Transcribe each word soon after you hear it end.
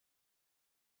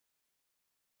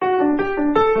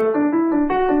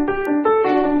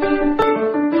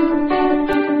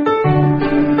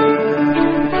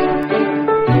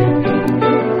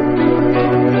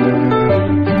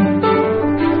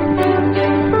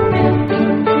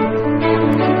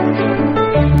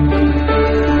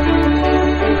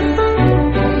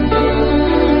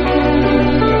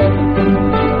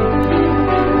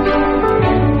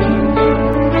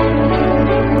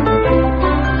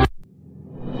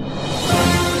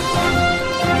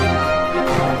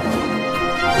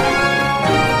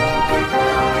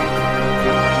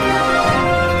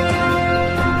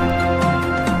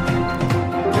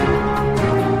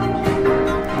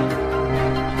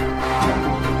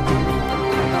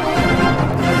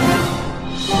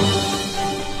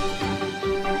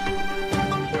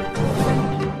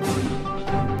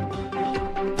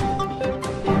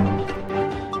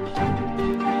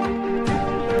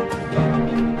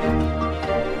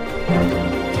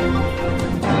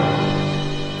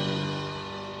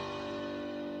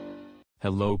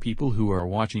Hello people who are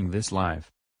watching this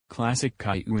live. Classic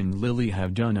Caillou and Lily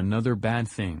have done another bad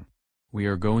thing. We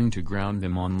are going to ground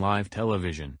them on live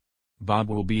television. Bob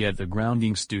will be at the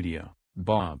grounding studio.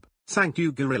 Bob. Thank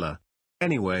you, Gorilla.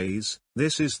 Anyways,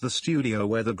 this is the studio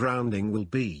where the grounding will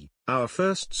be. Our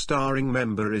first starring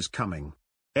member is coming.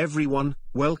 Everyone,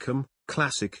 welcome,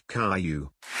 Classic Caillou.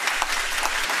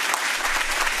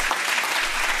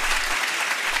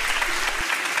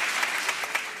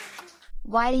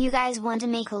 Why do you guys want to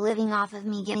make a living off of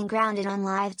me getting grounded on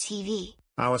live TV?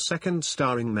 Our second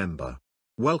starring member.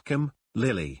 Welcome,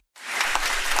 Lily.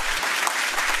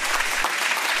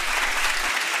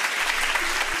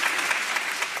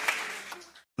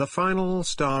 The final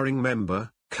starring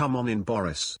member, come on in,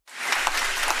 Boris.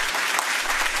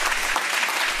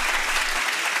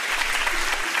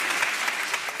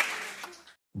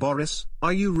 Boris,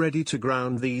 are you ready to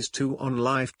ground these two on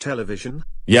live television?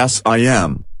 Yes, I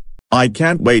am. I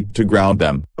can't wait to ground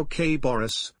them. Okay,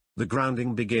 Boris, the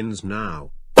grounding begins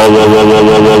now.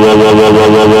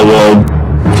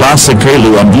 Classic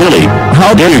Caillou and Lily,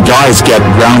 how dare you guys get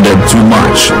grounded too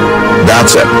much?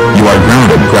 That's it, you are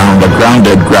grounded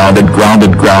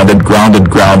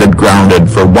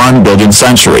for 1 billion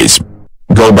centuries.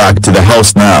 Go back to the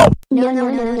house now.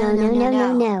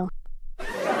 No.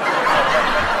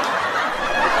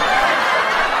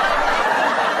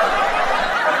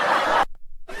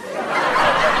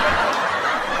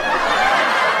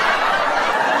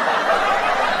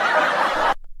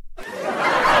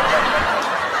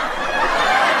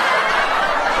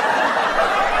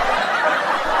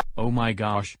 Oh my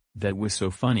gosh, that was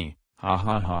so funny. Ha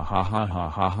ha ha ha ha ha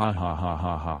ha ha ha ha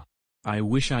ha ha. I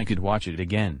wish I could watch it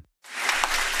again.